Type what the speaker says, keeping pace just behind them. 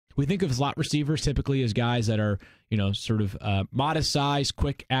We think of slot receivers typically as guys that are, sort of modest size,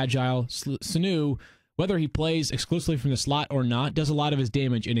 quick, agile. Sanu, whether he plays exclusively from the slot or not, does a lot of his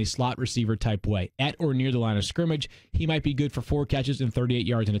damage in a slot receiver type way. At or near the line of scrimmage, he might be good for 4 catches and 38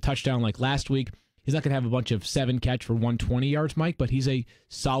 yards and a touchdown like last week. He's not going to have a bunch of 7 catch for 120 yards, Mike, but he's a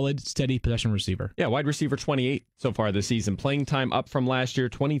solid, steady possession receiver. Yeah, wide receiver 28 so far this season. Playing time up from last year,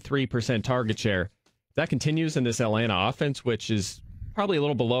 23% target share. If that continues in this Atlanta offense, which is probably a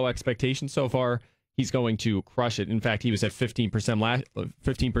little below expectations so far, he's going to crush it. In fact, he was at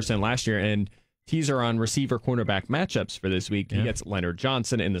 15% last year, and teaser on receiver cornerback matchups for this week. Yeah. He gets Leonard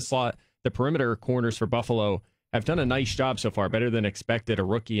Johnson in the slot. The perimeter corners for Buffalo have done a nice job so far, better than expected. A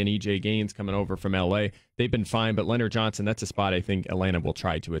rookie and E.J. Gaines coming over from L.A. They've been fine, but Leonard Johnson, that's a spot I think Atlanta will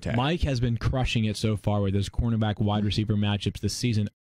try to attack. Mike has been crushing it so far with his cornerback wide receiver matchups this season.